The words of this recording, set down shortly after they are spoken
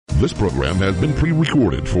This program has been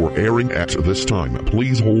pre-recorded for airing at this time.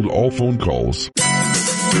 Please hold all phone calls.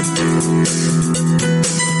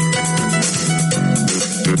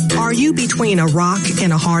 Are you between a rock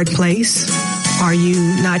and a hard place? Are you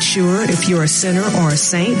not sure if you're a sinner or a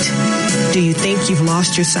saint? Do you think you've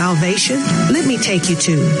lost your salvation? Let me take you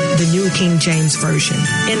to the New King James Version.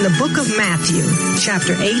 In the book of Matthew,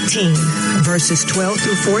 chapter 18, verses 12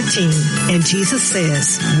 through 14, and Jesus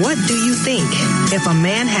says, "What do you think? If a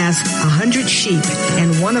man has 100 sheep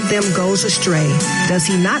and one of them goes astray, does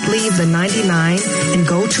he not leave the 99 and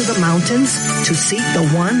go to the mountains to seek the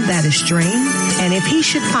one that is straying? And if he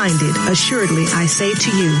should find it, assuredly I say to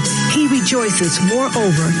you, he rejoices more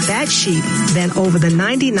over that sheep than over the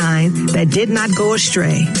 99 that did not go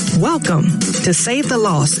astray." Welcome to Save the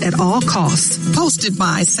Lost at All Costs, hosted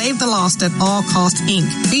by Save the Lost at All Costs, Inc.,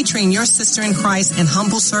 featuring your sister in Christ and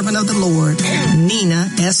humble servant of the Lord, Nina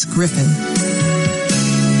S. Griffin.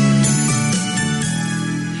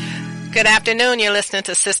 Good afternoon. You're listening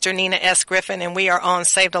to Sister Nina S. Griffin, and we are on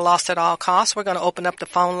Save the Lost at All Costs. We're going to open up the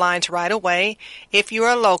phone lines right away. If you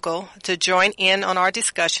are local to join in on our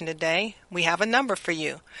discussion today, we have a number for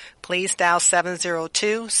you. Please dial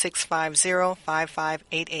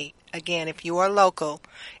 702-650-5588. Again, if you are local,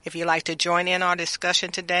 if you'd like to join in our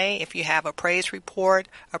discussion today, if you have a praise report,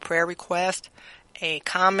 a prayer request, a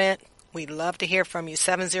comment, we'd love to hear from you.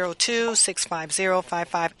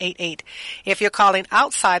 702-650-5588. If you're calling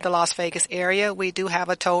outside the Las Vegas area, we do have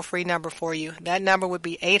a toll-free number for you. That number would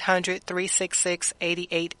be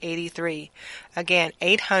 800-366-8883. Again,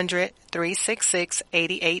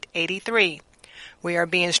 800-366-8883. We are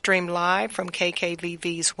being streamed live from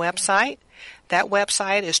KKVV's website. That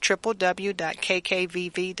website is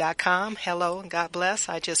www.kkvv.com. Hello and God bless.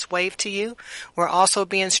 I just waved to you. We're also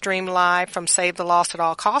being streamed live from Save the Lost at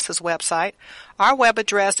All Costs' website. Our web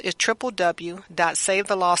address is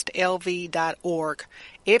www.savethelostlv.org.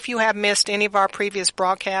 If you have missed any of our previous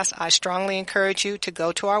broadcasts, I strongly encourage you to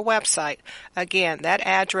go to our website. Again, that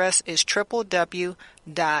address is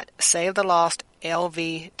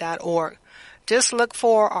www.savethelostlv.org. Just look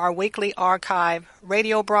for our weekly archive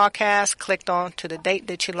radio broadcast. Click on to the date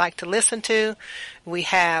that you'd like to listen to. We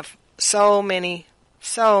have so many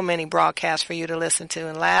broadcasts for you to listen to.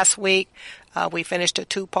 And last week, we finished a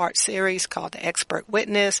 2-part series called The Expert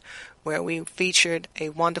Witness, where we featured a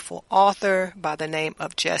wonderful author by the name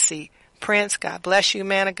of Jesse Prince. God bless you,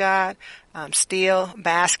 man of God. I'm still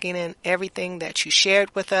basking in everything that you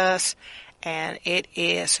shared with us, and it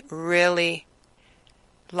is really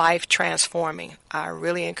life transforming. I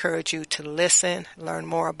really encourage you to listen, learn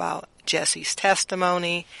more about Jesse's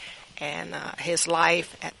testimony and his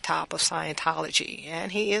life at top of Scientology.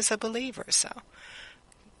 And he is a believer, so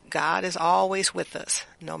God is always with us,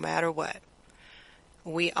 no matter what.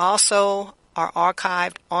 We also are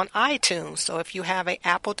archived on iTunes, so if you have an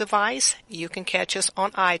Apple device, you can catch us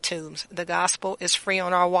on iTunes. The gospel is free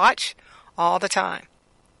on our watch all the time.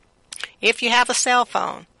 If you have a cell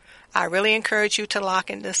phone, I really encourage you to lock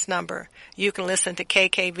in this number. You can listen to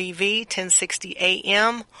KKVV 1060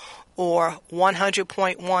 AM or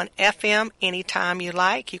 100.1 FM anytime you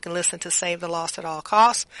like. You can listen to Save the Lost at All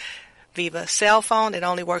Costs. Viva cell phone, it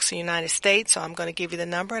only works in the United States, so I'm going to give you the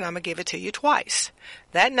number, and I'm going to give it to you twice.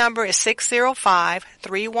 That number is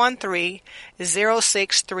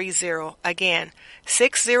 605-313-0630. Again,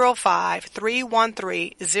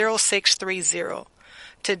 605-313-0630.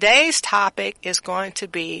 Today's topic is going to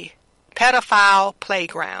be pedophile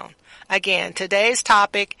playground. Again, today's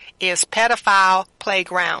topic is pedophile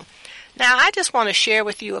playground. Now, I just want to share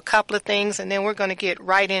with you a couple of things, and then we're going to get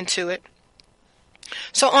right into it.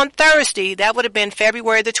 So on Thursday, that would have been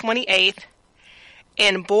February the 28th,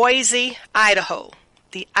 in Boise, Idaho,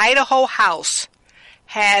 the Idaho House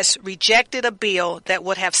has rejected a bill that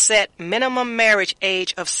would have set minimum marriage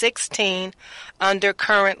age of 16 under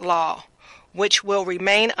current law, which will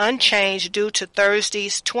remain unchanged due to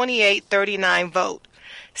Thursday's 28-39 vote.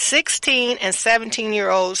 16 and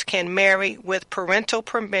 17-year-olds can marry with parental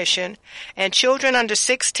permission, and children under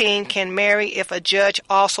 16 can marry if a judge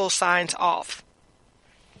also signs off.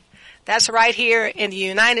 That's right here in the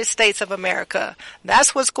United States of America.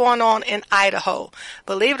 That's what's going on in Idaho.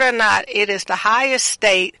 Believe it or not, it is the highest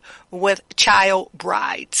state with child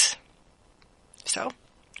brides. So,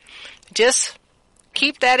 just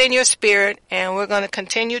keep that in your spirit, and we're going to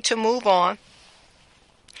continue to move on.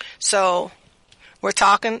 So, we're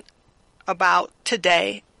talking about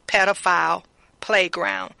today, pedophile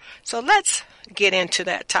playground. So let's get into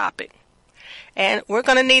that topic. And we're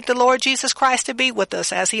going to need the Lord Jesus Christ to be with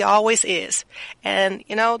us, as he always is. And,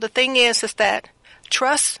 the thing is that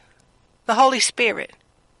trust the Holy Spirit.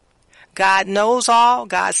 God knows all,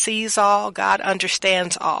 God sees all, God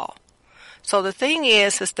understands all. So the thing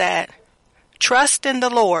is that trust in the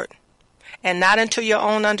Lord and not into your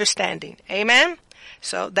own understanding. Amen?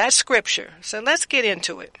 So that's scripture. So let's get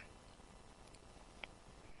into it.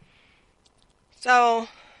 So,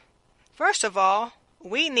 first of all,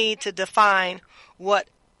 we need to define what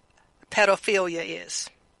pedophilia is.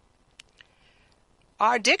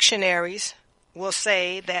 Our dictionaries will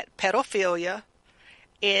say that pedophilia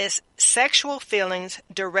is sexual feelings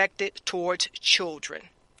directed towards children.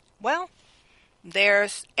 Well,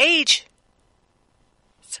 there's age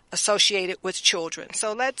associated with children.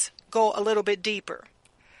 So let's go a little bit deeper.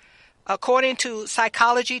 According to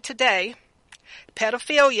Psychology Today,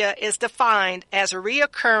 pedophilia is defined as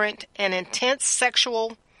recurrent and intense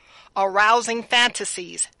sexual arousing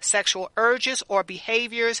fantasies, sexual urges, or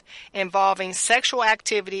behaviors involving sexual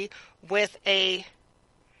activity with a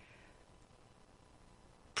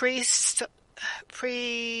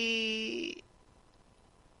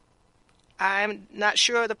I'm not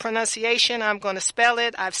sure of the pronunciation. I'm going to spell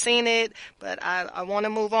it. I've seen it, but I want to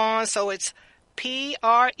move on. So it's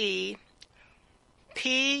PREPUBESCENT.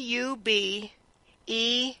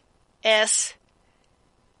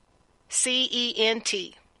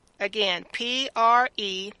 Again,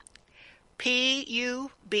 PREPUBESCENT,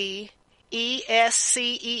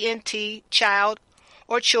 child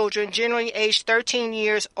or children generally aged 13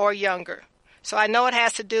 years or younger. So I know it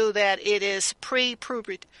has to do that it is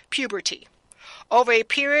pre-puberty. Over a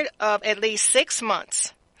period of at least 6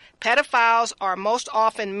 months, pedophiles are most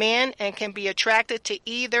often men and can be attracted to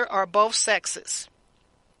either or both sexes.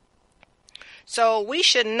 So we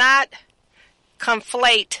should not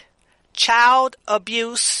conflate child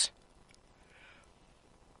abuse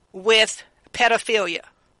with pedophilia.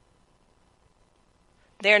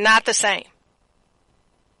 They're not the same.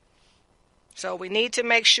 So we need to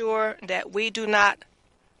make sure that we do not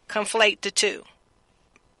conflate the two.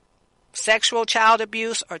 Sexual child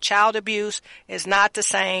abuse or child abuse is not the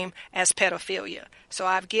same as pedophilia. So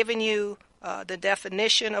I've given you the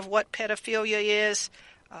definition of what pedophilia is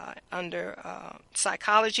under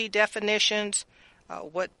psychology definitions,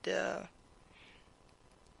 what the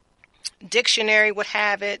dictionary would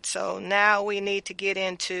have it. So now we need to get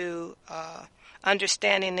into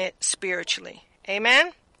understanding it spiritually.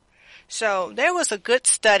 Amen? So there was a good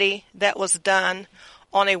study that was done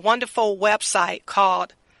on a wonderful website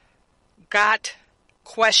called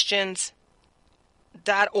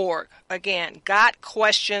GotQuestions.org. Again,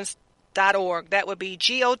 GotQuestions.org. That would be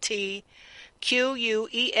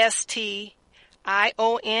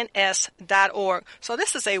GotQuestions.org. So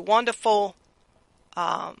this is a wonderful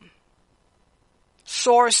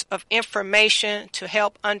source of information to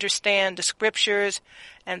help understand the scriptures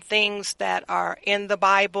and things that are in the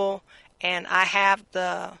Bible. And I have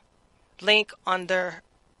the link under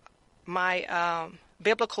my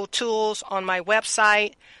biblical tools on my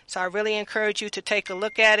website. So I really encourage you to take a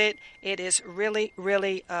look at it. It is really,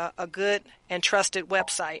 really a good and trusted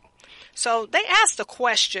website. So they asked a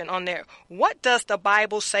question on there. What does the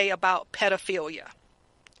Bible say about pedophilia?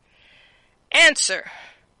 Answer.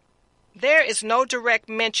 There is no direct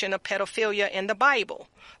mention of pedophilia in the Bible,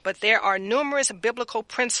 but there are numerous biblical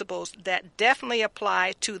principles that definitely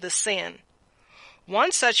apply to the sin.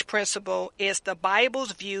 One such principle is the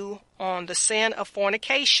Bible's view on the sin of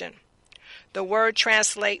fornication. The word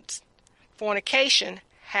translates fornication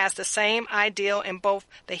has the same ideal in both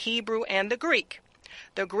the Hebrew and the Greek.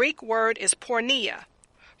 The Greek word is porneia,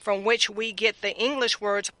 from which we get the English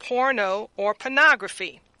words porno or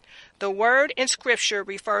pornography. The word in Scripture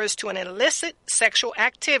refers to an illicit sexual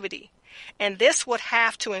activity, and this would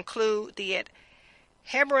have to include the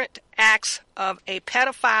aberrant acts of a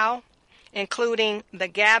pedophile, including the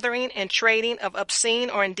gathering and trading of obscene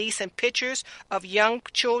or indecent pictures of young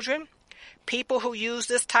children. People who use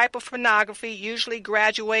this type of pornography usually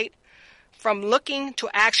graduate from looking to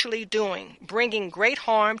actually doing, bringing great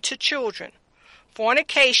harm to children.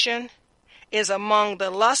 Fornication is among the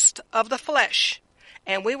lust of the flesh,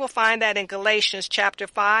 and we will find that in Galatians chapter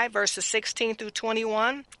 5, verses 16 through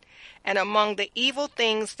 21, and among the evil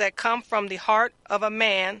things that come from the heart of a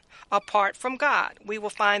man apart from God. We will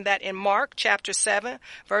find that in Mark chapter 7,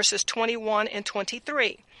 verses 21 and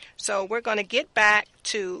 23. So we're going to get back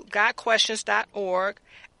to GotQuestions.org,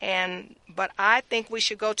 but I think we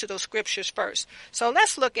should go to those scriptures first. So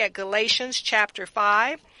let's look at Galatians chapter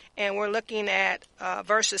 5, and we're looking at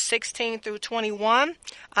verses 16 through 21.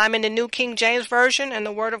 I'm in the New King James Version, and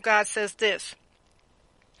the Word of God says this.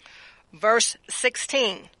 Verse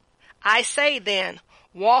 16, I say then,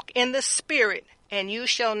 walk in the Spirit, and you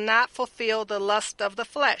shall not fulfill the lust of the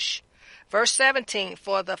flesh. Verse 17,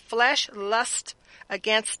 for the flesh lusts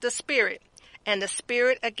against the spirit, and the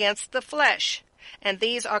spirit against the flesh. And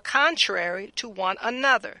these are contrary to one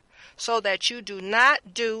another, so that you do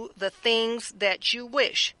not do the things that you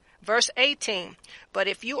wish. Verse 18, but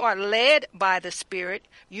if you are led by the Spirit,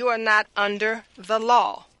 you are not under the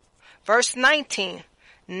law. Verse 19,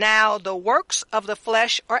 now the works of the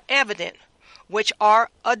flesh are evident, which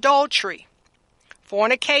are adultery,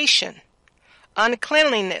 fornication,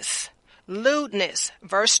 uncleanliness, lewdness.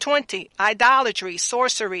 Verse 20, idolatry,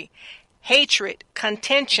 sorcery, hatred,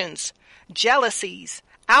 contentions, jealousies,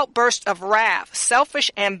 outbursts of wrath,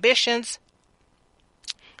 selfish ambitions,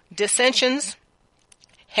 dissensions,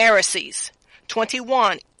 heresies.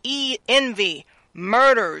 21, envy,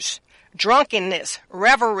 murders, drunkenness,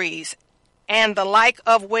 revelries, and the like,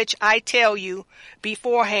 of which I tell you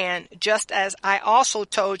beforehand, just as I also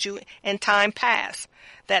told you in time past,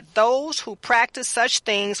 that those who practice such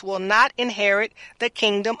things will not inherit the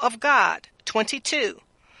kingdom of God. 22,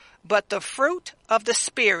 but the fruit of the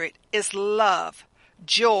Spirit is love,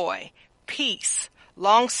 joy, peace,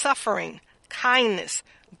 long-suffering, kindness,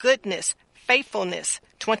 goodness, faithfulness.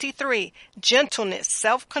 23, gentleness,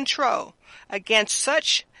 self-control. Against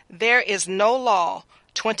such there is no law.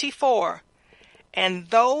 24, and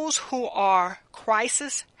those who are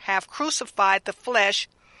Christ's have crucified the flesh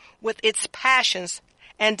with its passions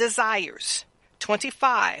and desires.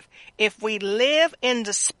 25, if we live in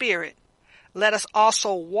the Spirit, let us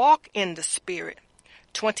also walk in the Spirit.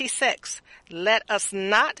 26, let us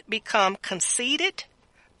not become conceited,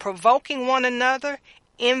 provoking one another,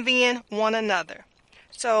 envying one another.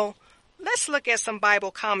 So let's look at some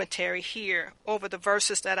Bible commentary here over the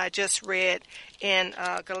verses that I just read in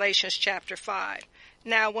Galatians chapter 5.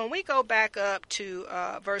 Now, when we go back up to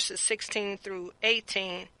verses 16 through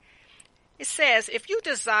 18, it says, if your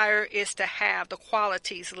desire is to have the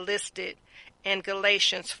qualities listed in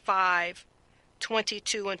Galatians 5,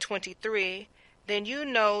 22 and 23, then you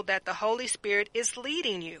know that the Holy Spirit is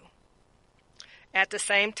leading you. At the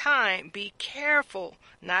same time, be careful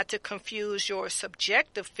not to confuse your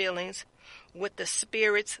subjective feelings with the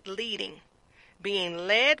Spirit's leading. Being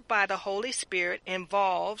led by the Holy Spirit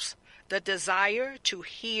involves the desire to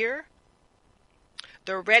hear,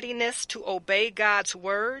 the readiness to obey God's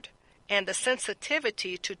word, and the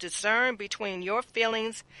sensitivity to discern between your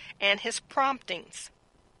feelings and His promptings.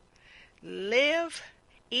 Live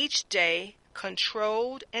each day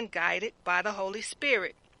controlled and guided by the Holy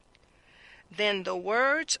Spirit. Then the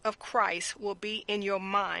words of Christ will be in your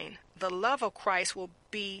mind. The love of Christ will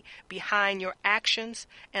be behind your actions,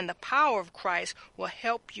 and the power of Christ will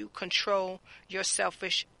help you control your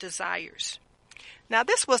selfish desires. Now,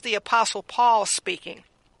 this was the Apostle Paul speaking,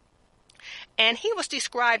 and he was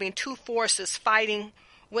describing two forces fighting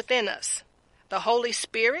within us. The Holy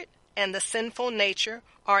Spirit and the sinful nature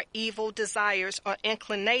are evil desires or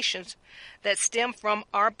inclinations that stem from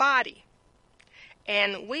our body.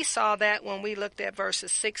 And we saw that when we looked at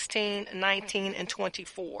verses 16, 19, and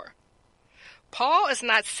 24. Paul is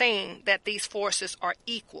not saying that these forces are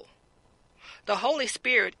equal. The Holy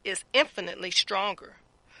Spirit is infinitely stronger.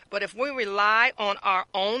 But if we rely on our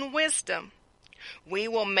own wisdom, we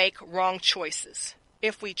will make wrong choices.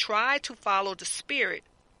 If we try to follow the Spirit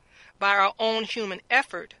by our own human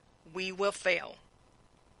effort, we will fail.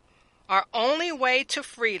 Our only way to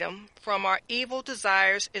freedom from our evil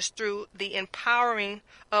desires is through the empowering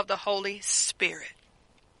of the Holy Spirit.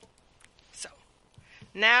 So,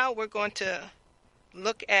 now we're going to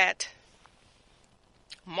look at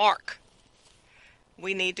Mark.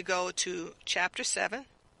 We need to go to chapter 7.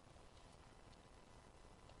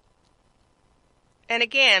 And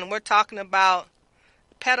again, we're talking about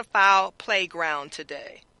pedophile playground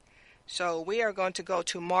today. So we are going to go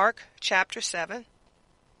to Mark chapter 7.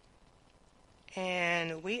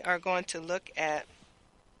 And we are going to look at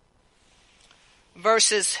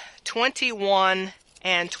verses 21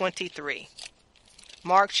 and 23.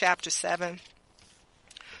 Mark chapter 7,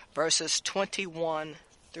 verses 21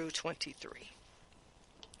 through 23.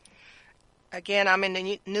 Again, I'm in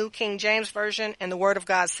the New King James Version, and the Word of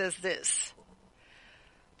God says this.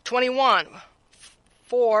 21,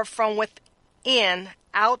 for from within,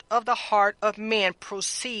 out of the heart of men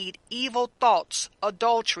proceed evil thoughts,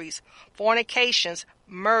 adulteries, fornications,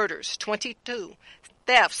 murders. 22,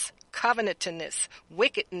 thefts, covetousness,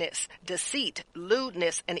 wickedness, deceit,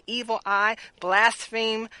 lewdness, an evil eye,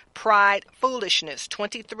 blaspheme, pride, foolishness.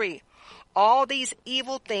 23, all these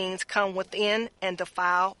evil things come within and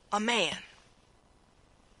defile a man.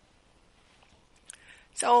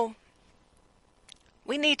 So,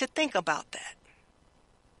 we need to think about that.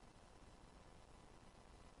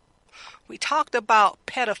 We talked about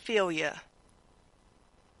pedophilia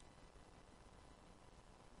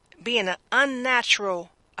being an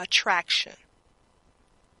unnatural attraction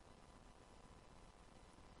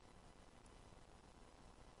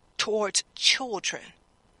towards children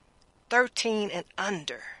 13 and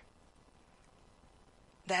under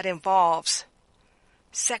that involves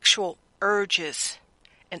sexual urges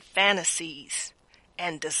and fantasies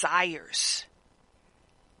and desires.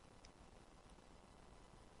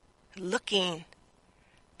 Looking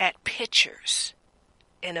at pictures,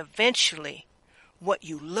 and eventually what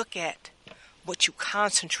you look at, what you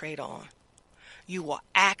concentrate on, you will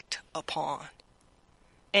act upon.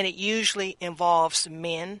 And it usually involves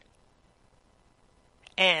men,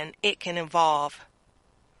 and it can involve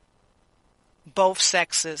both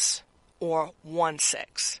sexes or one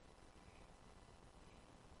sex.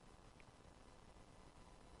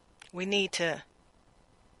 We need to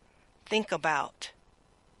think about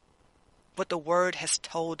what the Word has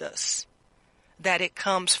told us, that it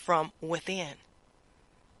comes from within,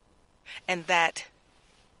 and that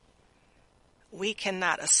we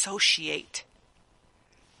cannot associate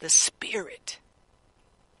the Spirit,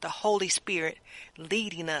 the Holy Spirit,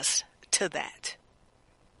 leading us to that.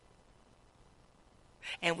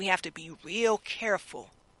 And we have to be real careful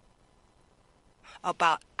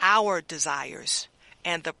about our desires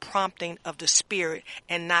and the prompting of the Spirit,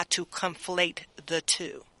 and not to conflate the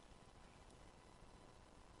two.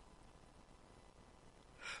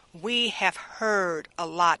 We have heard a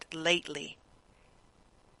lot lately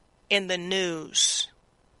in the news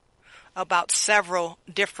about several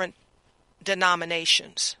different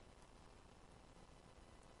denominations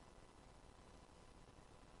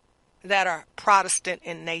that are Protestant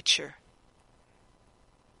in nature,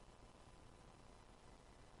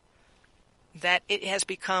 that it has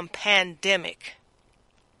become pandemic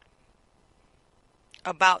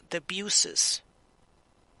about the abuses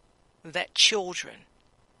that children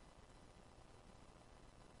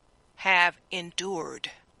have endured.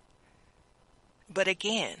 But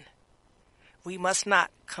again, we must not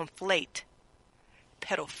conflate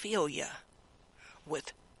pedophilia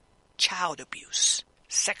with child abuse,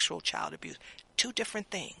 sexual child abuse. Two different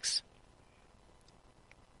things.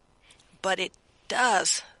 But it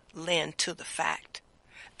does lend to the fact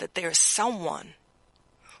that there is someone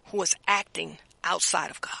who is acting outside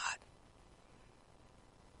of God.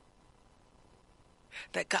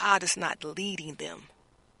 That God is not leading them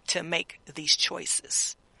to make these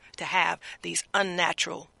choices, to have these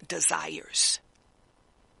unnatural desires.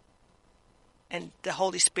 And the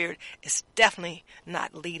Holy Spirit is definitely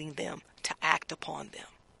not leading them to act upon them.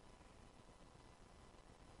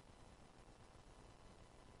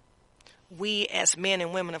 We as men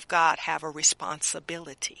and women of God have a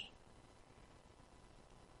responsibility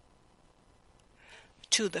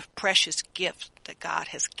to the precious gift that God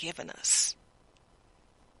has given us.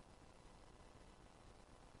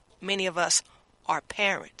 Many of us are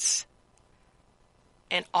parents,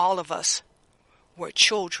 and all of us were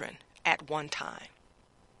children at one time.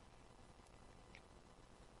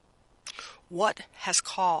 What has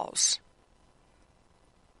caused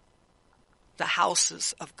the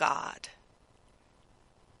houses of God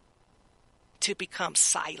to become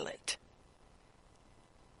silent,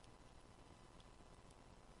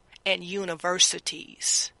 and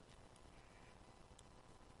universities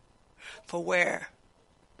for where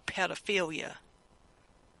pedophilia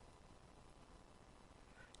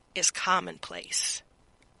is commonplace,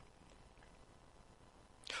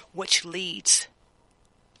 which leads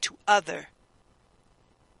to other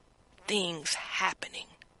things happening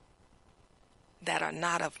that are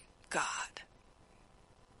not of God?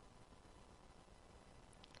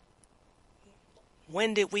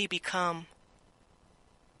 When did we become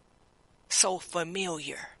so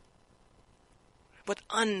familiar with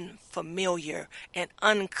unfamiliar and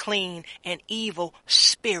unclean and evil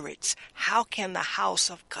spirits? How can the house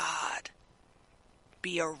of God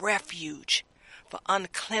be a refuge for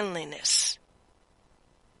uncleanliness,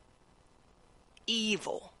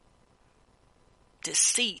 evil,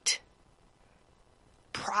 deceit,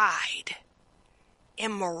 pride,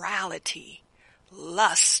 immorality,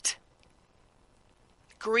 lust,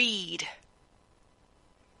 greed?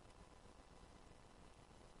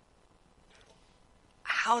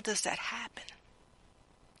 How does that happen?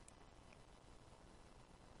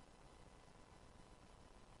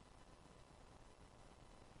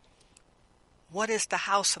 What is the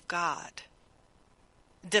house of God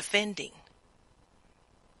defending?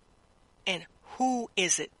 And who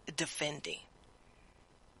is it defending?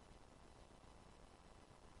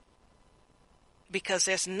 Because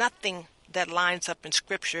there's nothing that lines up in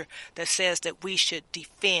Scripture that says that we should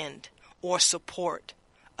defend or support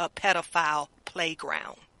a pedophile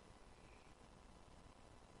playground.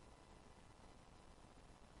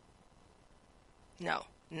 No,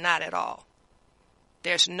 not at all.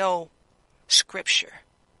 There's no scripture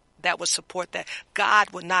that would support that.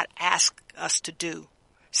 God would not ask us to do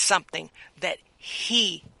something that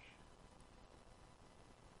he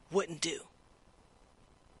wouldn't do.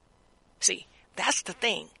 See, that's the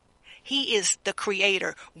thing. He is the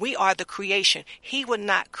creator. We are the creation. He would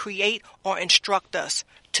not create or instruct us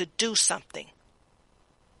to do something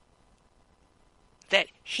that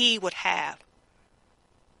he would have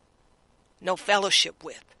no fellowship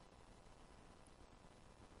with.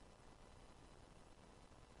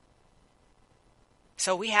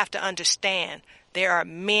 So we have to understand there are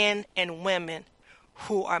men and women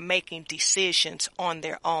who are making decisions on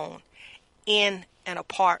their own, in and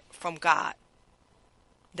apart from God.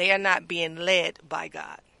 They are not being led by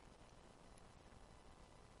God.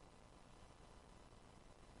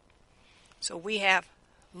 So we have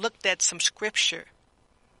looked at some scripture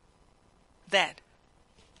that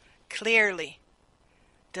clearly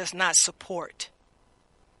does not support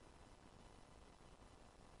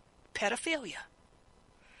pedophilia.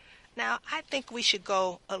 Now, I think we should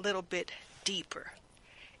go a little bit deeper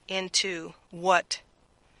into what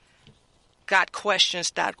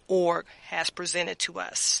GotQuestions.org has presented to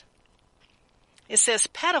us. It says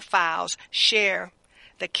pedophiles share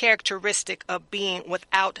the characteristic of being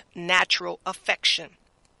without natural affection.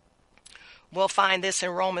 We'll find this in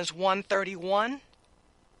Romans 1:31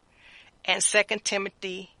 and 2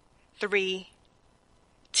 Timothy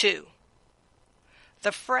 3:2.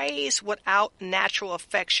 The phrase without natural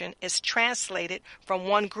affection is translated from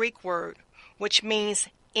one Greek word, which means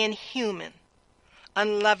inhuman,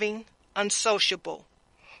 unloving, unsociable.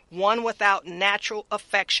 One without natural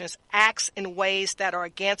affections acts in ways that are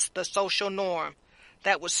against the social norm.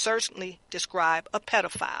 That would certainly describe a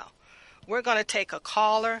pedophile. We're going to take a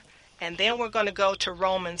caller, and then we're going to go to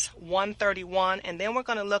Romans 1:31, and then we're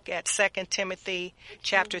going to look at 2 Timothy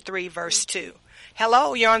chapter 3, verse 2.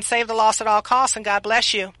 Hello, you're on Save the Lost at All Costs, and God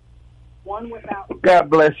bless you. God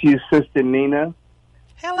bless you, Sister Nina.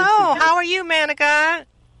 Hello, how are you, man of God?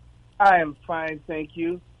 I am fine, thank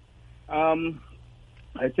you.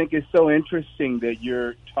 I think it's so interesting that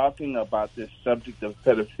you're talking about this subject of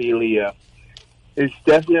pedophilia. It's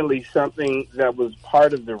definitely something that was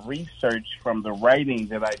part of the research from the writing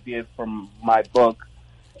that I did from my book.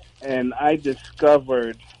 And I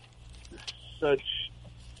discovered such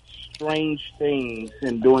strange things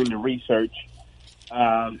in doing the research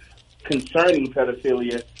concerning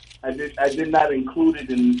pedophilia. I did not include it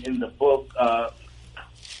in the book,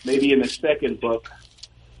 maybe in the second book.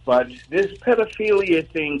 But this pedophilia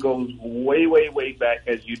thing goes way, way, way back,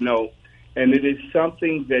 as you know. And it is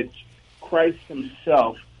something that Christ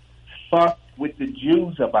himself fought with the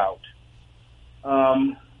Jews about.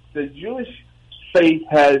 The Jewish faith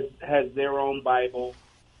has their own Bible.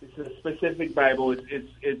 It's a specific Bible.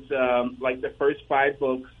 It's like the first 5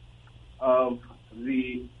 books of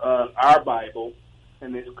the our Bible,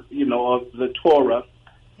 and it's of the Torah.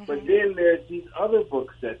 Mm-hmm. But then there's these other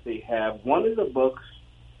books that they have. One of the books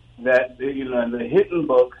that the hidden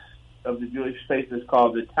books of the Jewish faith is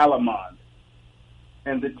called the Talmud.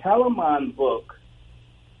 And the Talmud book,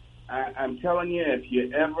 I'm telling you, if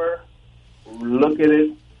you ever look at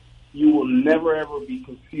it, you will never, ever be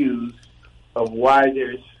confused of why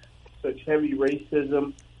there's such heavy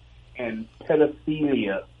racism and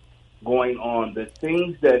pedophilia going on. The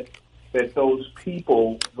things that those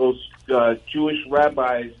people, those Jewish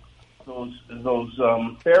rabbis, those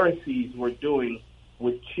Pharisees were doing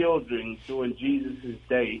with children during Jesus'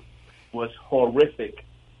 day was horrific,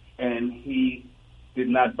 and he did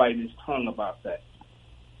not bite his tongue about that.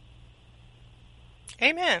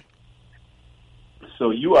 Amen. So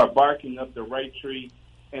you are barking up the right tree,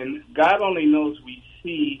 and God only knows we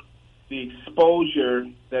see the exposure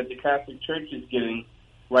that the Catholic Church is getting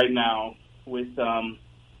right now with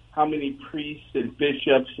how many priests and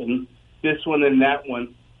bishops and this one and that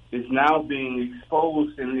one is now being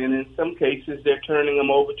exposed, and in some cases they're turning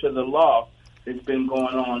them over to the law. It's been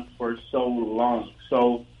going on for so long.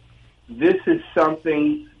 So this is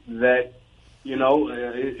something that,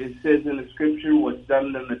 it says in the scripture, what's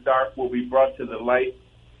done in the dark will be brought to the light.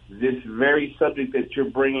 This very subject that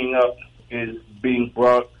you're bringing up is being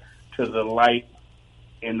brought to the light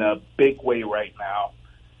in a big way right now.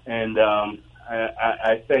 And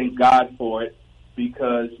I thank God for it,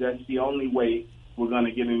 because that's the only way we're going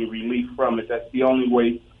to get any relief from it. That's the only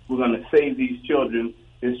way we're going to save these children,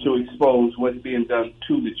 is to expose what's being done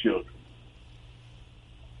to the children.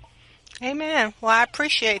 Amen. Well, I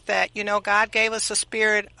appreciate that. You know, God gave us a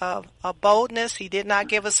spirit of boldness. He did not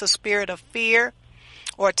give us a spirit of fear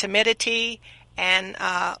or timidity. And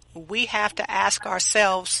we have to ask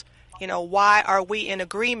ourselves, you know, why are we in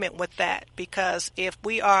agreement with that? Because if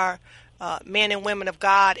we are men and women of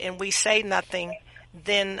God and we say nothing,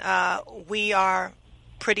 then we are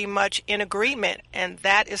pretty much in agreement, and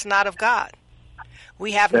that is not of God.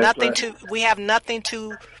 We have nothing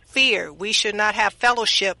to fear. We should not have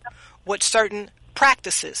fellowship with certain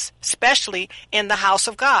practices, especially in the house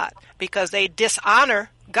of God, because they dishonor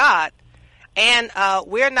God, and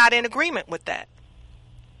we're not in agreement with that.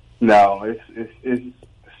 No, it's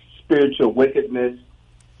spiritual wickedness,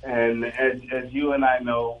 and as you and I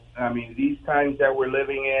know, I mean, these times that we're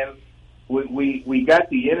living in, we got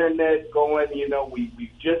the internet going. You know, we've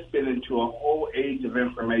just been into a whole age of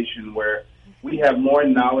information where we have more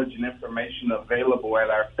knowledge and information available at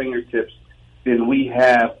our fingertips than we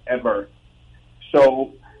have ever.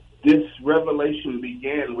 So this revelation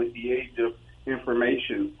began with the age of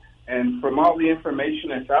information. And from all the information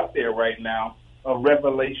that's out there right now, a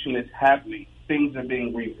revelation is happening. Things are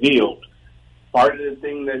being revealed. Part of the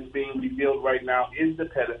thing that's being revealed right now is the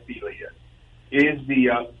pedophilia, is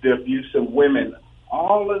the abuse of women.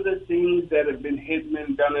 All of the things that have been hidden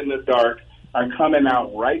and done in the dark are coming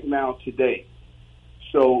out right now today.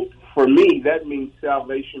 So for me, that means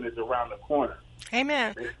salvation is around the corner.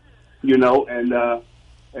 Amen. You know, and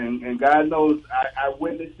God knows I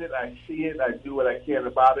witness it, I see it, I do what I can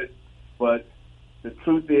about it. But the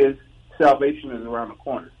truth is, salvation is around the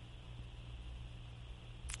corner.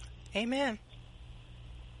 Amen.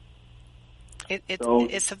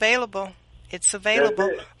 It's available. It's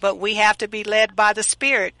available, but we have to be led by the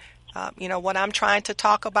Spirit. You know, what I'm trying to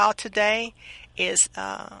talk about today is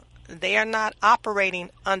they are not operating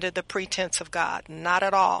under the pretense of God, not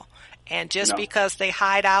at all. And just because they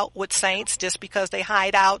hide out with saints, just because they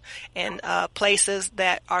hide out in places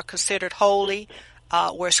that are considered holy,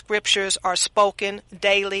 where scriptures are spoken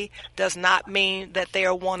daily, does not mean that they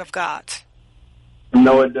are one of God's.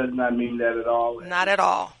 No, it does not mean that at all. Not at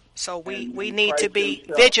all. So we need to be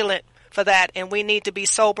vigilant for that, and we need to be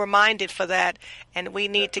sober-minded for that, and we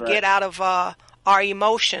need to get out of our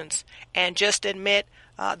emotions and just admit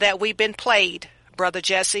that we've been played, Brother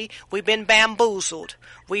Jesse. We've been bamboozled.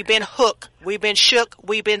 We've been hooked. We've been shook.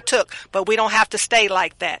 We've been took. But we don't have to stay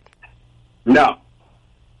like that. No,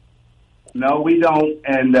 we don't,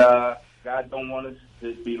 and God don't want us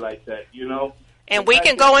to be like that, you know. And we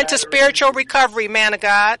can go into spiritual recovery, man of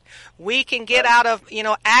God. We can get out of, you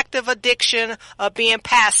know, active addiction of being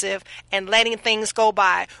passive and letting things go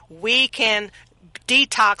by. We can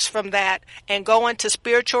detox from that and go into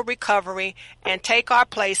spiritual recovery and take our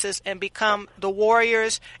places and become the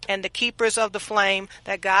warriors and the keepers of the flame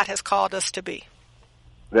that God has called us to be.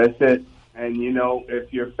 That's it. And, you know,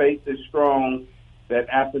 if your faith is strong, that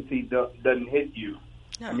apathy doesn't hit you.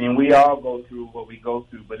 No. I mean, we all go through what we go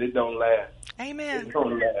through, but it don't last. Amen. It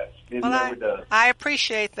don't last. It never does. I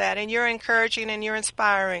appreciate that, and you're encouraging and you're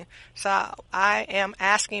inspiring. So I am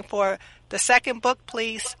asking for the second book,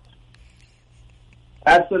 please.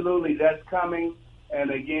 Absolutely. That's coming.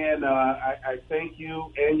 And again, I thank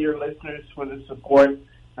you and your listeners for the support.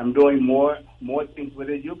 I'm doing more things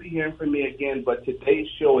with it. You'll be hearing from me again, but today's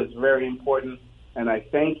show is very important, and I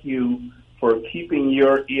thank you for keeping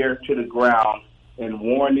your ear to the ground and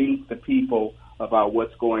warning the people about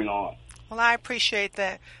what's going on. Well, I appreciate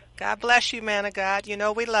that. God bless you, man of God. You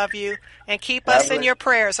know we love you. And keep us in your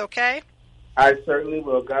prayers, okay? I certainly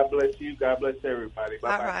will. God bless you. God bless everybody.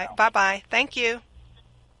 Bye-bye. All right. Bye-bye. Thank you.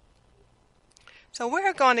 So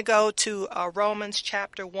we're going to go to Romans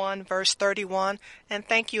chapter 1, verse 31. And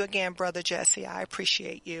thank you again, Brother Jesse. I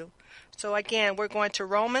appreciate you. So again, we're going to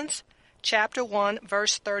Romans chapter 1,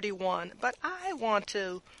 verse 31. But I want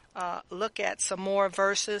to look at some more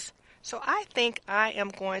verses. So I think I am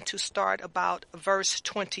going to start about verse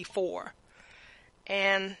 24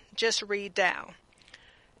 and just read down.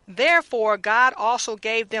 Therefore God also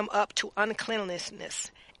gave them up to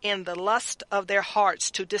uncleanness in the lust of their hearts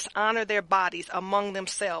to dishonor their bodies among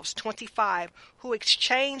themselves. 25, who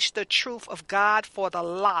exchanged the truth of God for the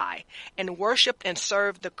lie and worshiped and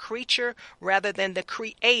served the creature rather than the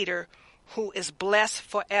Creator, who is blessed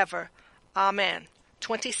forever. Amen.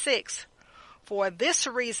 26, for this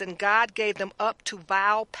reason God gave them up to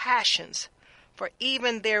vile passions, for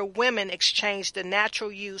even their women exchanged the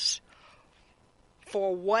natural use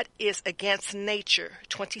for what is against nature.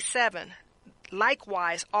 27,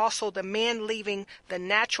 likewise also the men leaving the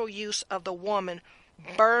natural use of the woman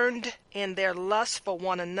burned in their lust for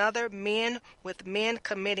one another, men with men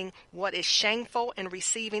committing what is shameful and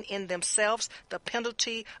receiving in themselves the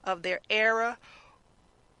penalty of their error,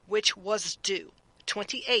 which was due.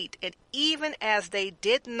 28. And even as they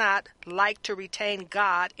did not like to retain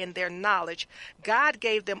God in their knowledge, God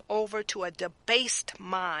gave them over to a debased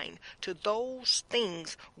mind, to those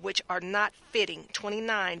things which are not fitting.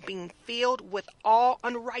 29. Being filled with all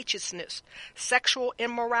unrighteousness, sexual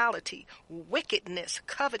immorality, wickedness,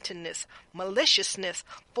 covetousness, maliciousness,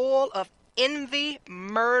 full of envy,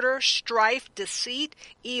 murder, strife, deceit,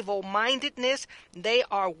 evil-mindedness. They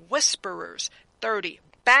are whisperers. 30.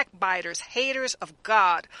 Backbiters, haters of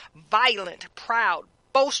God, violent, proud,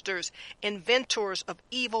 boasters, inventors of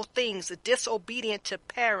evil things, disobedient to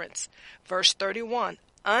parents. Verse 31,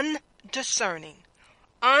 undiscerning,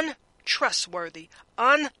 untrustworthy,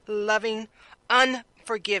 unloving,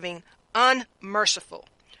 unforgiving, unmerciful.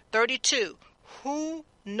 32, who,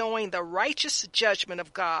 knowing the righteous judgment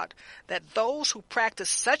of God, that those who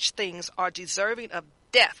practice such things are deserving of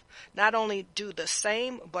death, not only do the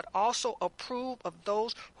same, but also approve of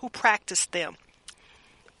those who practice them.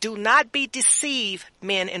 Do not be deceived,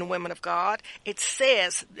 men and women of God. It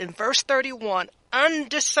says in verse 31,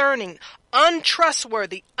 undiscerning,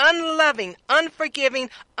 untrustworthy, unloving, unforgiving,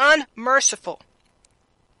 unmerciful.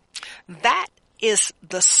 That is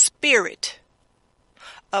the spirit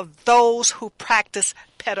of those who practice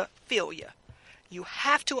pedophilia. You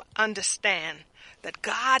have to understand that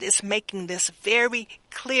God is making this very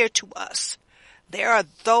clear to us. There are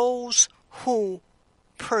those who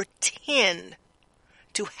pretend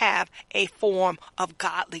to have a form of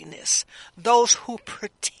godliness, those who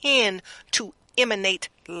pretend to emanate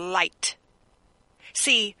light.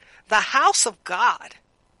 See, the house of God,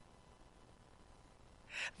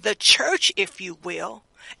 the church, if you will,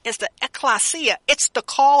 is the ecclesia. It's the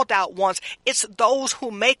called out ones. It's those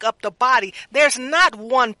who make up the body. There's not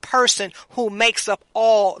one person who makes up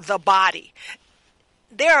all the body.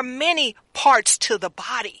 There are many parts to the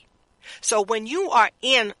body. So when you are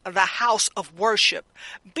in the house of worship,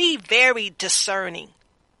 be very discerning.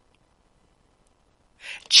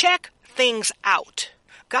 Check things out.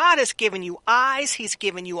 God has given you eyes. He's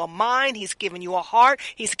given you a mind. He's given you a heart.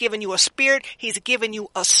 He's given you a spirit. He's given you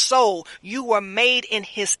a soul. You were made in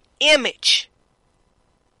His image.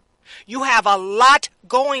 You have a lot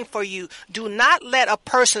going for you. Do not let a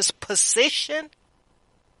person's position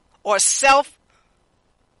or self-given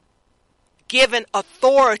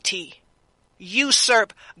authority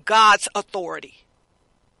usurp God's authority.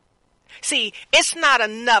 See, it's not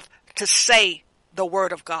enough to say the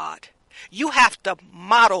word of God. You have to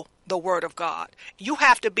model the word of God. You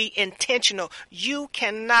have to be intentional. You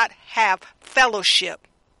cannot have fellowship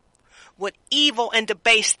with evil and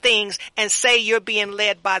debased things and say you're being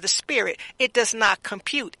led by the Spirit. It does not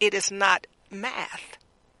compute. It is not math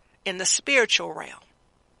in the spiritual realm.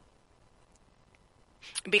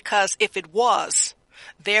 Because if it was,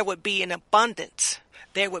 there would be an abundance.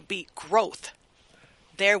 There would be growth.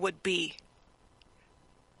 There would be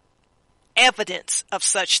evidence of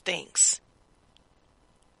such things.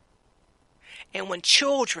 And when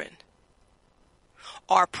children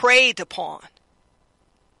are preyed upon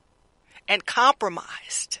and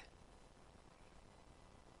compromised,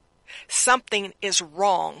 something is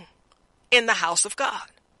wrong in the house of God.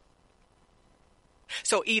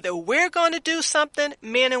 So either we're going to do something,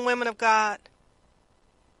 men and women of God,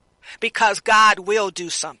 because God will do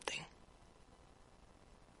something.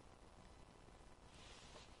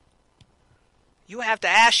 You have to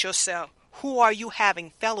ask yourself, who are you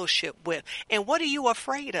having fellowship with? And what are you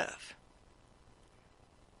afraid of?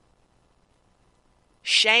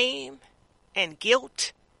 Shame and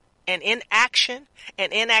guilt and inaction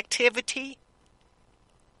and inactivity.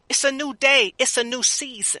 It's a new day. It's a new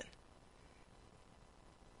season.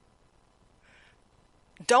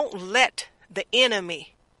 Don't let the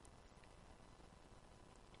enemy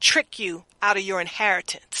trick you out of your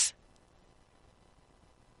inheritance.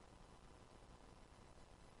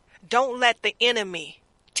 Don't let the enemy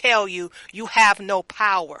tell you you have no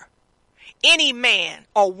power. Any man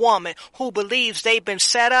or woman who believes they've been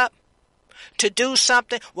set up to do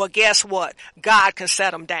something, well, guess what? God can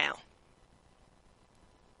set them down.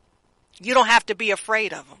 You don't have to be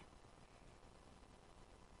afraid of them.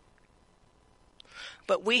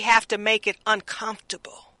 But we have to make it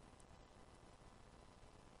uncomfortable.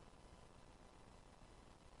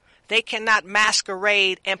 They cannot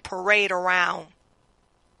masquerade and parade around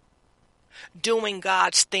doing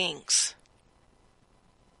God's things.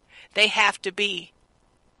 They have to be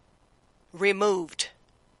removed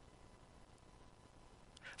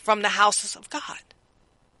from the houses of God.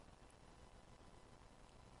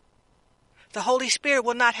 The Holy Spirit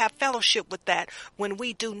will not have fellowship with that when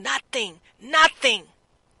we do nothing. Nothing.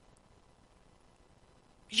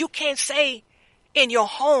 You can't say in your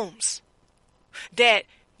homes that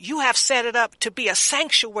you have set it up to be a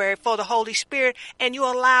sanctuary for the Holy Spirit and you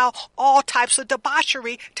allow all types of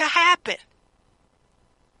debauchery to happen.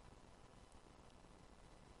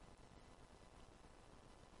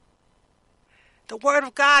 The Word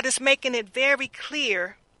of God is making it very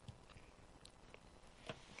clear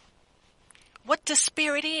what the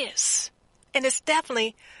Spirit is. And it's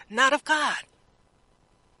definitely not of God.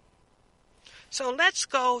 So let's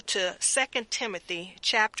go to 2 Timothy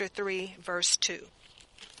chapter 3, verse 2.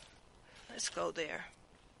 Let's go there.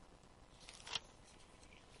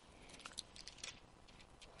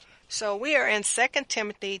 So we are in 2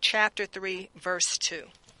 Timothy chapter 3, verse 2.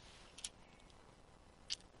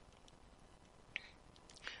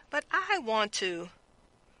 But I want to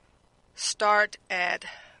start at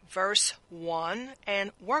verse 1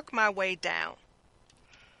 and work my way down.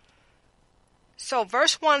 So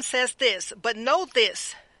verse 1 says this, but know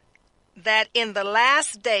this, that in the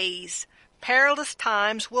last days perilous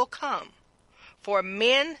times will come. For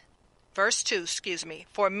men, verse 2,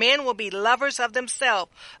 for men will be lovers of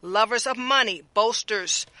themselves, lovers of money,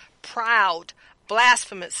 boasters, proud,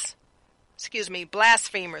 blasphemers. I'm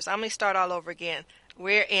going to start all over again.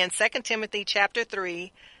 We're in 2 Timothy chapter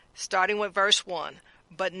 3, starting with verse 1.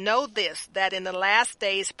 But know this, that in the last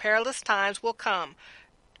days perilous times will come.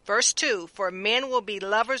 Verse 2, for men will be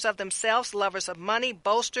lovers of themselves, lovers of money,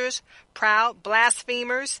 boasters, proud,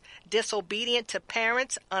 blasphemers, disobedient to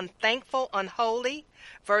parents, unthankful, unholy.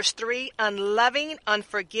 Verse 3, unloving,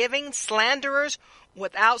 unforgiving, slanderers,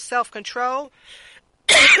 without self-control.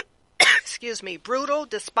 Brutal,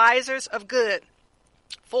 despisers of good.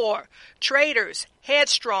 4, traitors,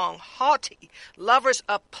 headstrong, haughty, lovers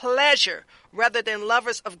of pleasure rather than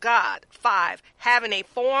lovers of God. 5, having a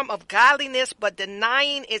form of godliness but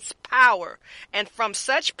denying its power, and from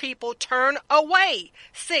such people turn away.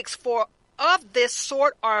 6, for of this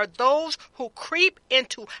sort are those who creep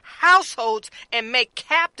into households and make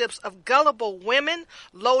captives of gullible women,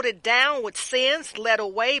 loaded down with sins, led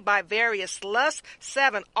away by various lusts.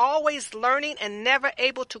 7, always learning and never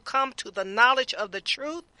able to come to the knowledge of the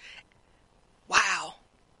truth. Wow.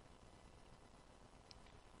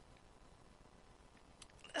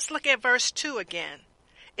 Let's look at verse 2 again.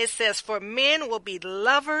 It says, for men will be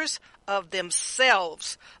lovers of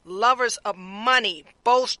themselves, lovers of money,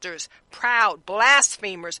 boasters, proud,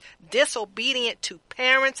 blasphemers, disobedient to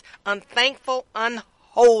parents, unthankful,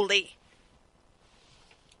 unholy.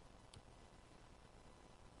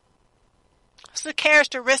 It's the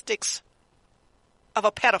characteristics of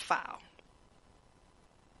a pedophile.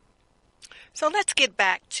 So let's get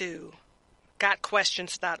back to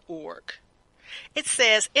GotQuestions.org. It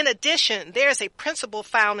says, in addition, there is a principle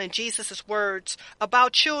found in Jesus' words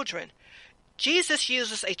about children. Jesus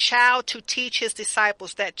uses a child to teach his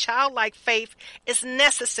disciples that childlike faith is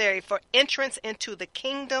necessary for entrance into the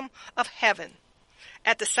kingdom of heaven.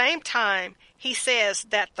 At the same time, he says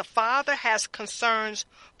that the Father has concerns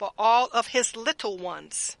for all of his little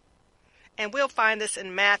ones. And we'll find this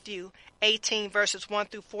in Matthew 18, verses 1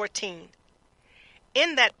 through 14.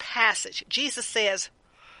 In that passage, Jesus says,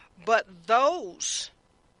 but those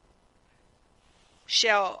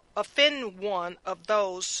shall offend one of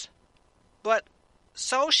those, but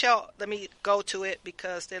so shall, let me go to it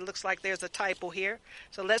because it looks like there's a typo here.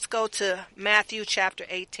 So let's go to Matthew chapter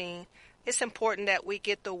 18. It's important that we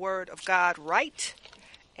get the word of God right.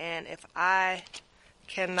 And if I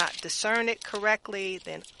cannot discern it correctly,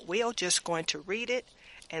 then we're just going to read it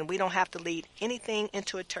and we don't have to lead anything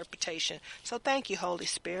into interpretation. So thank you, Holy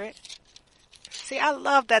Spirit. See, I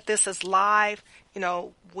love that this is live. You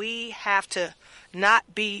know, we have to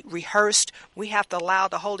not be rehearsed. We have to allow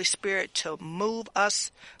the Holy Spirit to move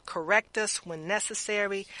us, correct us when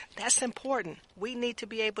necessary. That's important. We need to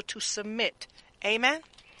be able to submit. Amen?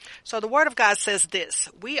 So the Word of God says this.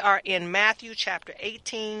 We are in Matthew chapter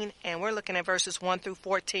 18, and we're looking at verses 1 through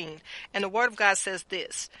 14. And the Word of God says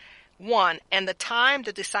this. 1, and the time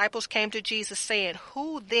the disciples came to Jesus saying,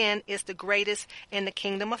 who then is the greatest in the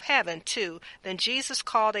kingdom of heaven? 2, then Jesus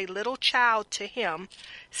called a little child to him,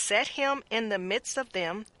 set him in the midst of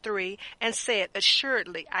them. 3, and said,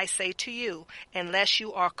 assuredly, I say to you, unless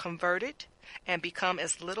you are converted and become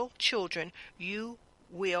as little children, you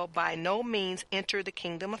will by no means enter the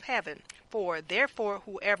kingdom of heaven. 4, therefore,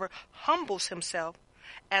 whoever humbles himself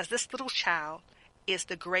as this little child is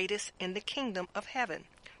the greatest in the kingdom of heaven.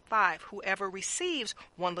 5, whoever receives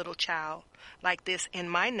one little child like this in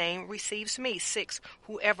my name receives me. 6,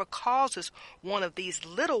 whoever causes one of these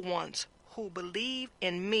little ones who believe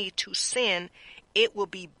in me to sin, it will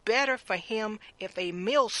be better for him if a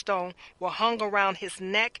millstone were hung around his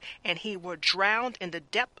neck and he were drowned in the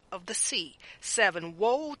depth of the sea. 7.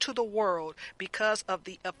 Woe to the world because of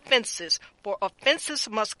the offenses, for offenses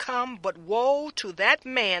must come, but woe to that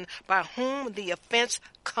man by whom the offense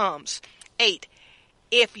comes. 8.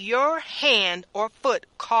 If your hand or foot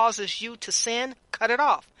causes you to sin, cut it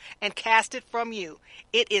off and cast it from you.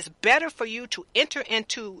 It is better for you to enter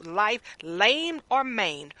into life lame or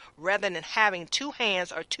maimed rather than having 2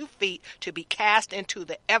 hands or 2 feet to be cast into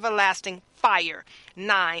the everlasting fire.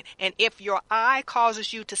 9. And if your eye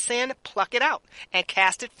causes you to sin, pluck it out and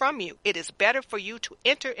cast it from you. It is better for you to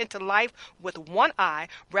enter into life with 1 eye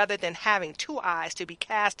rather than having 2 eyes to be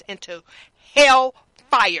cast into hell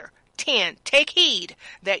fire. 10. Take heed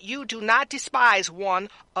that you do not despise one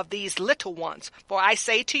of these little ones, for I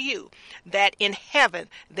say to you that in heaven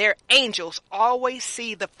their angels always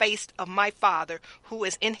see the face of my Father who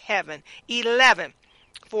is in heaven. 11.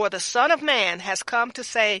 For the Son of Man has come to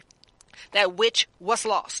save that which was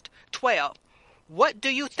lost. 12. What do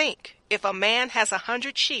you think? If a man has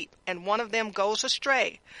 100 sheep and one of them goes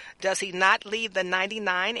astray, does he not leave the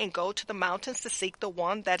 99 and go to the mountains to seek the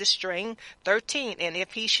one that is straying? 13. And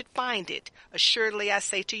if he should find it, assuredly I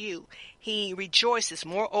say to you, he rejoices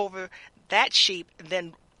more over that sheep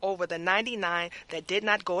than over the 99 that did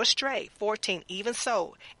not go astray. 14. Even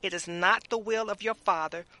so, it is not the will of your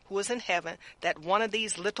Father who is in heaven that one of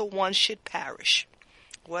these little ones should perish.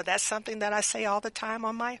 Well, that's something that I say all the time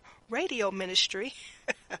on my radio ministry.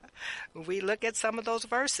 We look at some of those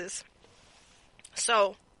verses.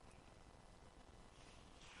 So,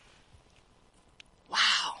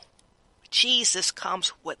 wow, Jesus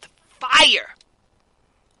comes with fire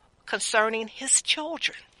concerning his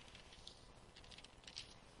children.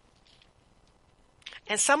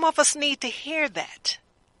 And some of us need to hear that.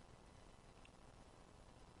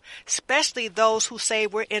 Especially those who say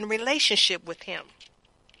we're in relationship with him.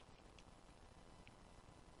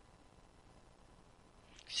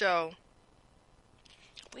 So,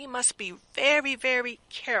 we must be very, very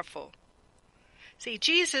careful. See,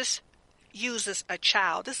 Jesus uses a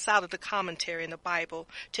child, this is out of the commentary in the Bible,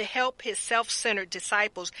 to help his self-centered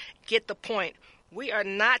disciples get the point. We are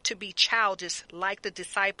not to be childish like the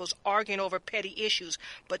disciples arguing over petty issues,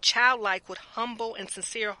 but childlike with humble and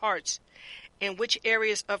sincere hearts. In which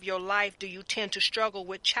areas of your life do you tend to struggle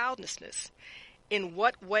with childishness? In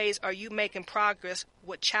what ways are you making progress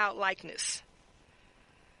with childlikeness?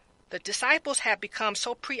 The disciples had become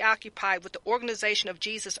so preoccupied with the organization of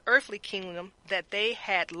Jesus' earthly kingdom that they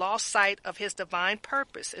had lost sight of his divine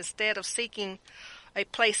purpose. Instead of seeking a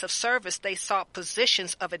place of service, they sought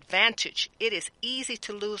positions of advantage. It is easy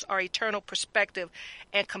to lose our eternal perspective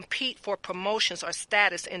and compete for promotions or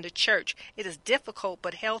status in the church. It is difficult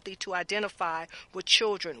but healthy to identify with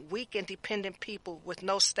children, weak and dependent people with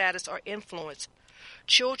no status or influence.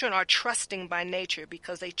 Children are trusting by nature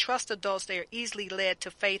because they trust adults. They are easily led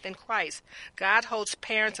to faith in Christ. God holds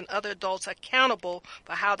parents and other adults accountable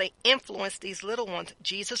for how they influence these little ones.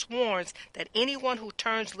 Jesus warns that anyone who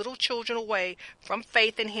turns little children away from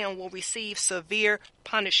faith in him will receive severe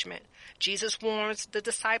punishment. Jesus warns the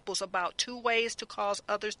disciples about 2 ways to cause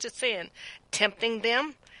others to sin: tempting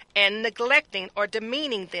them and neglecting or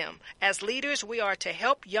demeaning them. As leaders, we are to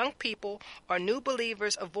help young people or new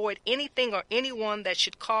believers avoid anything or anyone that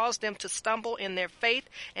should cause them to stumble in their faith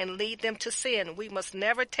and lead them to sin. We must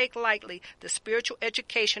never take lightly the spiritual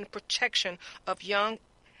education and protection of young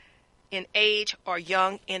in age or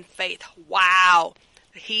young in faith. Wow.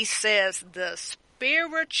 He says the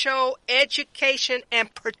spiritual education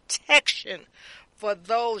and protection for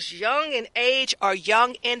those young in age or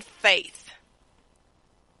young in faith.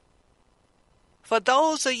 For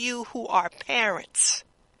those of you who are parents,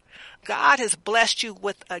 God has blessed you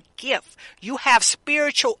with a gift. You have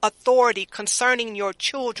spiritual authority concerning your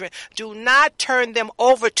children. Do not turn them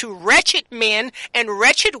over to wretched men and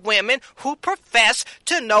wretched women who profess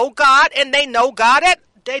to know God, and they know God,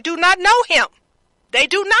 they do not know him. They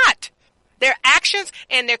do not. Their actions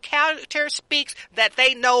and their character speaks that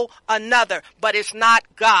they know another, but it's not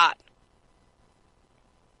God.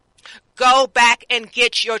 Go back and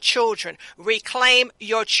get your children. Reclaim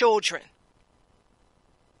your children.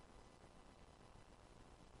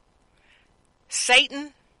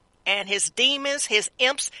 Satan and his demons, his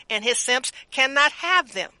imps and his simps cannot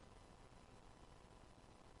have them.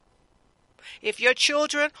 If your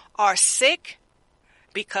children are sick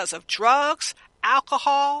because of drugs,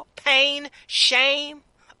 alcohol, pain, shame,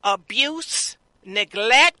 abuse,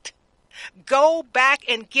 neglect, go back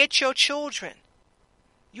and get your children.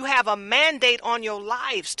 You have a mandate on your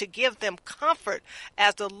lives to give them comfort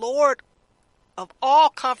as the Lord of all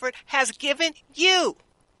comfort has given you.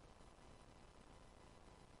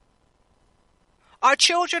 Our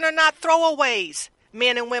children are not throwaways,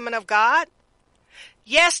 men and women of God.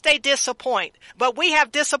 Yes, they disappoint, but we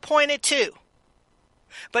have disappointed too.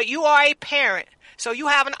 But you are a parent, so you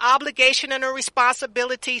have an obligation and a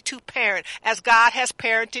responsibility to parent as God has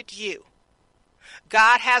parented you.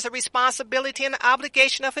 God has a responsibility and an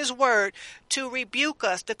obligation of his word to rebuke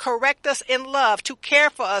us, to correct us in love, to care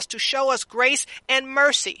for us, to show us grace and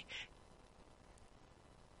mercy.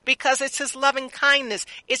 Because it's his loving kindness,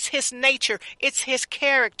 it's his nature, it's his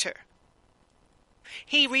character.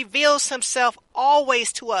 He reveals himself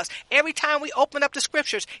always to us. Every time we open up the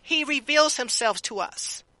scriptures, he reveals himself to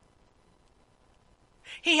us.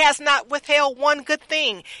 He has not withheld one good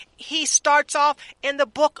thing. He starts off in the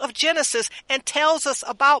book of Genesis and tells us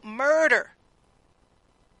about murder.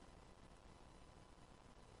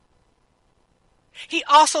 He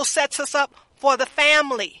also sets us up for the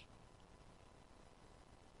family.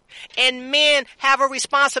 And men have a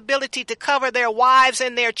responsibility to cover their wives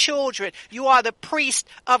and their children. You are the priest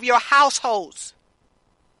of your households.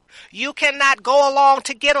 You cannot go along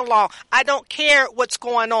to get along. I don't care what's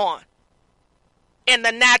going on in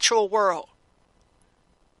the natural world.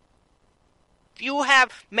 If you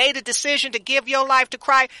have made a decision to give your life to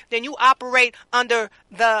Christ, then you operate under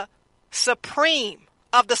the supreme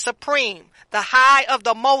of the supreme, the high of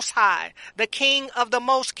the most high, the king of the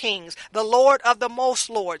most kings, the Lord of the most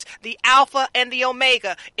lords, the Alpha and the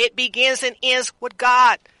Omega. It begins and ends with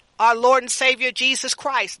God, our Lord and Savior Jesus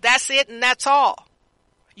Christ. That's it and that's all.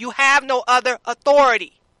 You have no other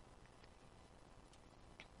authority.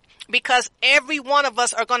 Because every one of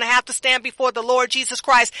us are going to have to stand before the Lord Jesus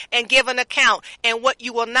Christ and give an account. And what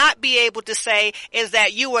you will not be able to say is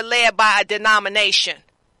that you were led by a denomination.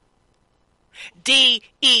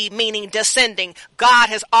 D-E meaning descending. God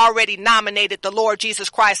has already nominated the Lord Jesus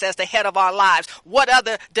Christ as the head of our lives. What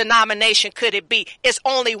other denomination could it be? It's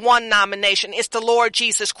only one nomination. It's the Lord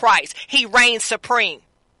Jesus Christ. He reigns supreme.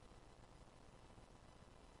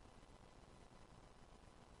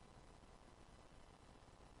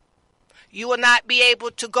 You will not be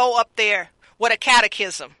able to go up there with a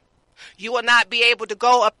catechism. You will not be able to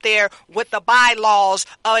go up there with the bylaws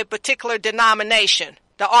of a particular denomination,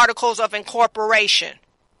 the articles of incorporation.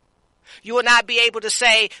 You will not be able to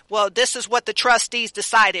say, well, this is what the trustees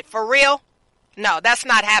decided. For real? No, that's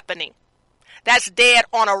not happening. That's dead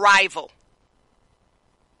on arrival.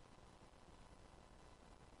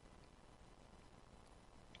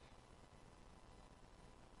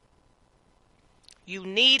 You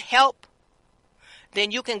need help?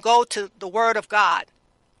 Then you can go to the Word of God.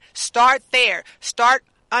 Start there. Start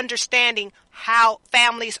understanding how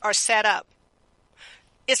families are set up.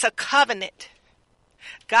 It's a covenant.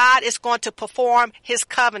 God is going to perform his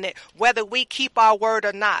covenant, whether we keep our word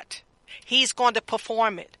or not. He's going to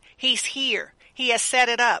perform it. He's here. He has set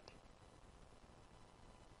it up.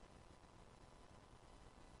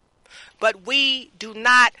 But we do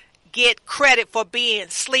not get credit for being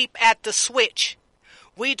asleep at the switch.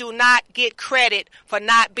 We do not get credit for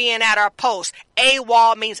not being at our post.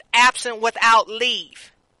 AWOL means absent without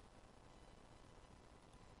leave.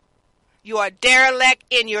 You are derelict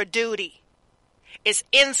in your duty. It's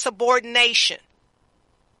insubordination.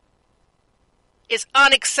 It's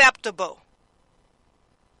unacceptable.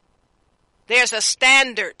 There's a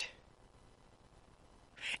standard.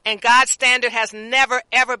 And God's standard has never,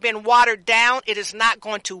 ever been watered down. It is not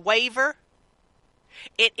going to waver.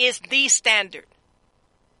 It is the standard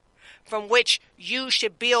from which you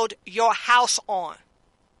should build your house on.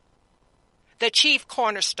 The chief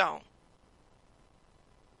cornerstone.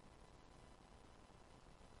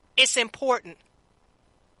 It's important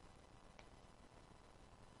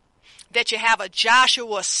that you have a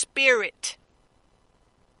Joshua spirit,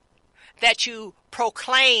 that you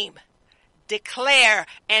proclaim, declare,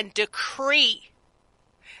 and decree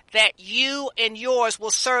that you and yours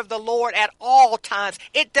will serve the Lord at all times.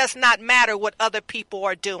 It does not matter what other people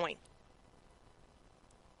are doing.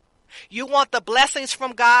 You want the blessings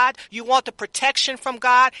from God. You want the protection from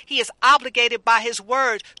God. He is obligated by his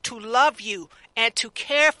word to love you and to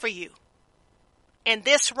care for you in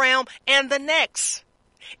this realm and the next.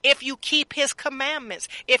 If you keep his commandments,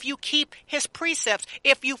 if you keep his precepts,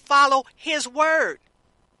 if you follow his word,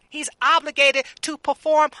 he's obligated to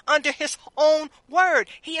perform under his own word.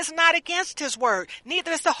 He is not against his word.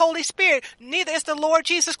 Neither is the Holy Spirit. Neither is the Lord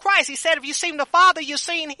Jesus Christ. He said, if you've seen the Father, you've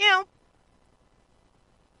seen him.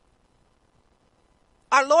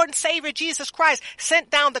 Our Lord and Savior Jesus Christ sent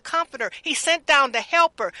down the Comforter. He sent down the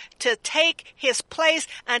Helper to take his place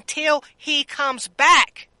until he comes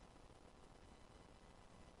back.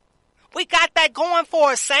 We got that going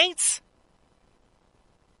for us, saints.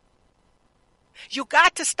 You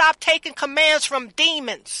got to stop taking commands from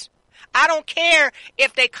demons. I don't care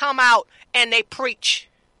if they come out and they preach.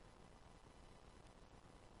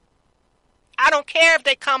 I don't care if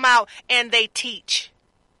they come out and they teach.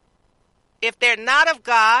 If they're not of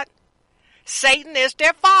God, Satan is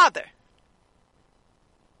their father.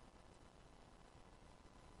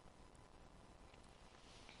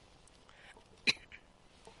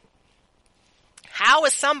 How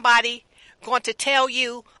is somebody going to tell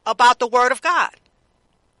you about the Word of God?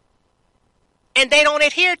 And they don't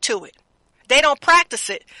adhere to it. They don't practice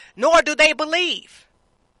it, nor do they believe.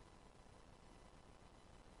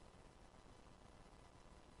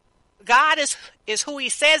 God is who he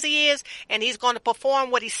says he is, and he's going to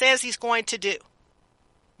perform what he says he's going to do.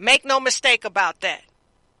 Make no mistake about that.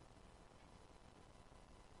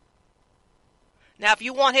 Now, if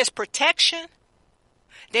you want his protection,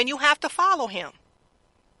 then you have to follow him.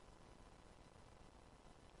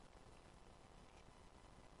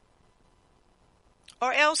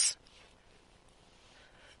 Or else,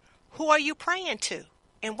 who are you praying to?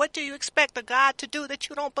 And what do you expect a God to do that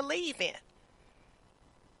you don't believe in?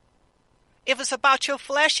 If it's about your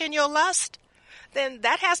flesh and your lust, then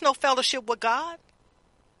that has no fellowship with God.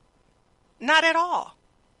 Not at all.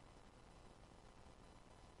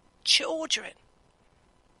 Children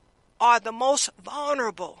are the most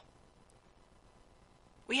vulnerable.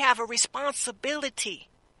 We have a responsibility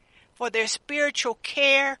for their spiritual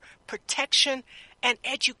care, protection, and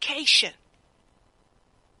education.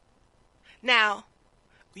 Now,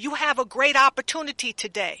 you have a great opportunity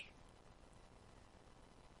today.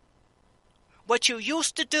 What you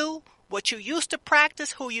used to do, what you used to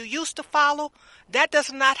practice, who you used to follow, that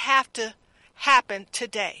does not have to happen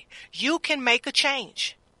today. You can make a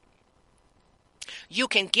change. You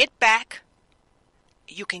can get back,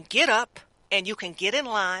 you can get up, and you can get in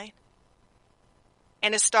line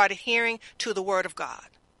and start adhering to the Word of God.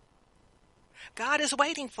 God is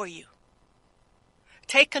waiting for you.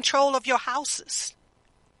 Take control of your houses.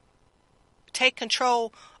 Take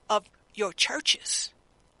control of your churches.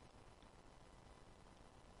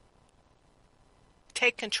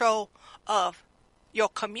 Take control of your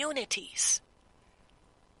communities.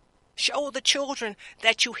 Show the children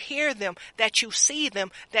that you hear them, that you see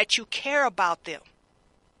them, that you care about them.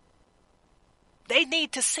 They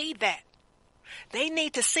need to see that. They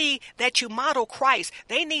need to see that you model Christ.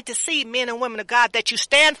 They need to see, men and women of God, that you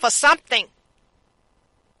stand for something.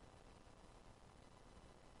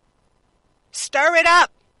 Stir it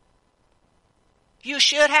up. You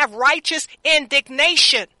should have righteous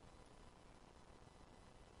indignation.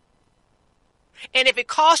 And if it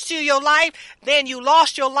costs you your life, then you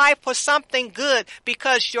lost your life for something good,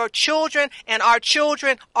 because your children and our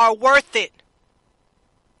children are worth it.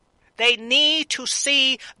 They need to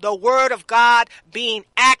see the Word of God being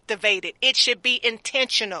activated. It should be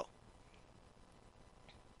intentional.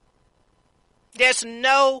 There's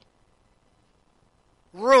no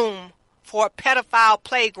room for a pedophile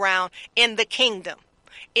playground in the kingdom.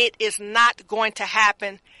 It is not going to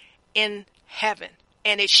happen in heaven,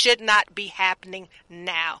 and it should not be happening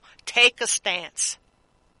now. Take a stance.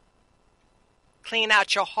 Clean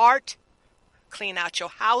out your heart. Clean out your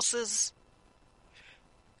houses.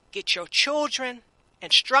 Get your children,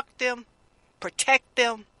 instruct them, protect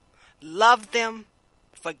them, love them,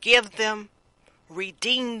 forgive them,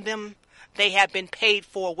 redeem them. They have been paid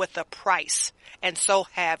for with a price, and so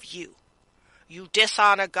have you. You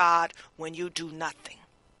dishonor God when you do nothing.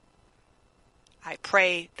 I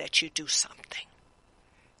pray that you do something.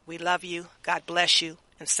 We love you. God bless you,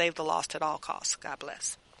 and save the lost at all costs. God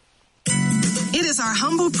bless. It is our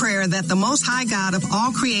humble prayer that the Most High God of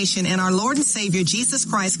all creation and our Lord and Savior Jesus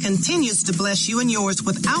Christ continues to bless you and yours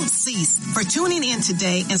without cease for tuning in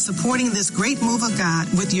today and supporting this great move of God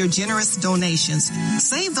with your generous donations.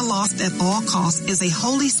 Save the Lost at All Costs is a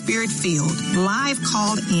Holy Spirit-filled, live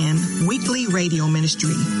called-in weekly radio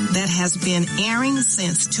ministry that has been airing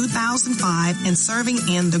since 2005 and serving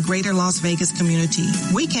in the greater Las Vegas community.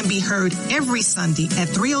 We can be heard every Sunday at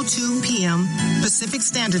 3:02 p.m. Pacific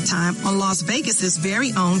Standard Time on Las Vegas's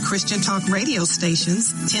very own Christian Talk radio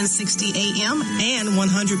stations, 1060 AM and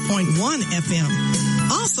 100.1 FM.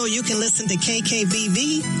 Also, you can listen to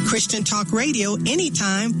KKVV Christian Talk Radio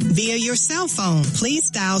anytime via your cell phone.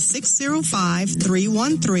 Please dial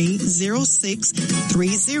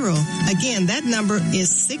 605-313-0630. Again, that number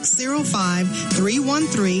is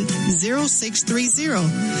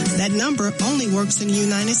 605-313-0630. That number only works in the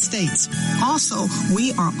United States. Also,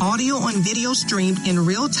 we are audio and video streamed in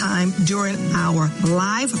real time during our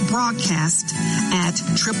live broadcast at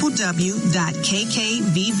www.kkvv.com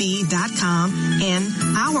and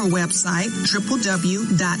our website,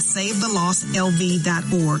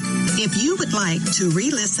 www.savethelostlv.org. If you would like to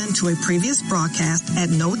re-listen to a previous broadcast at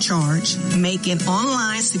no charge, make an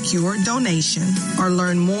online secure donation, or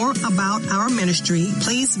learn more about our ministry,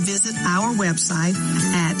 please visit our website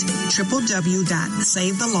at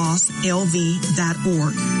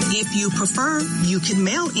www.savethelostlv.org. If you prefer, you can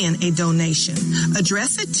mail in a donation.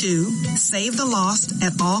 Address it to Save the Lost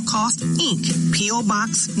at All Cost, Inc., P.O.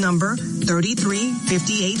 Box number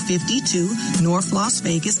 335852, North Las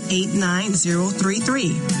Vegas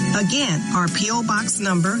 89033. Again, our P.O. Box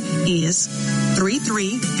number is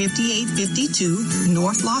 335852,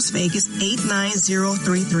 North Las Vegas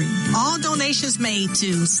 89033. All donations made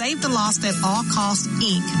to Save the Lost at All Cost,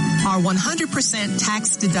 Inc. are 100%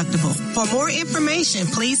 tax deductible. For more information,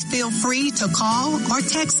 please feel free to call or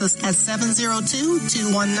text us at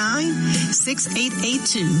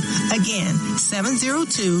 702-219-6882. Again,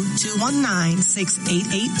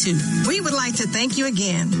 702-219-6882. We would like to thank you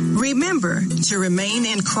again. Remember to remain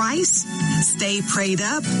in Christ, stay prayed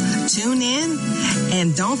up, tune in,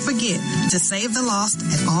 and don't forget to save the lost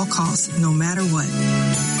at all costs, no matter what.